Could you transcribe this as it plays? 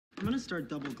I'm gonna start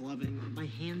double gloving. My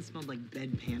hands smelled like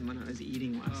bedpan when I was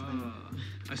eating last night.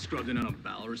 I scrubbed in on a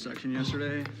bowel resection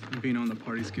yesterday. Being on the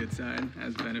party's good side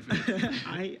has benefits.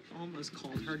 I almost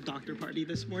called her Dr. Party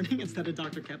this morning instead of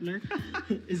Dr. Kepner.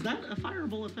 Is that a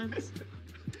fireable offense?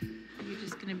 You're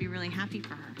just gonna be really happy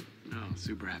for her. Oh,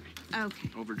 super happy.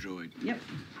 Okay. Overjoyed. Yep.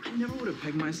 I never would have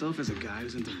pegged myself as a guy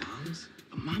who's into moms.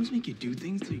 But moms make you do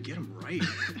things till you get them right.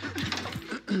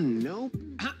 Nope.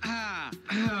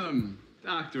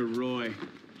 Dr. Roy.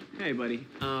 Hey, buddy.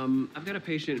 I've got a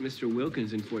patient, Mr.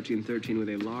 Wilkins, in 1413 with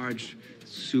a large,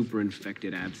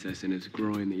 super-infected abscess in his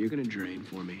groin that you're gonna drain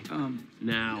for me.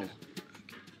 Now.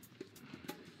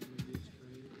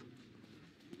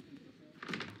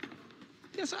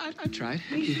 Yes, I tried.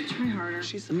 You should try harder.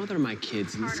 She's the mother of my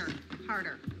kids. Harder.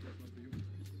 Harder.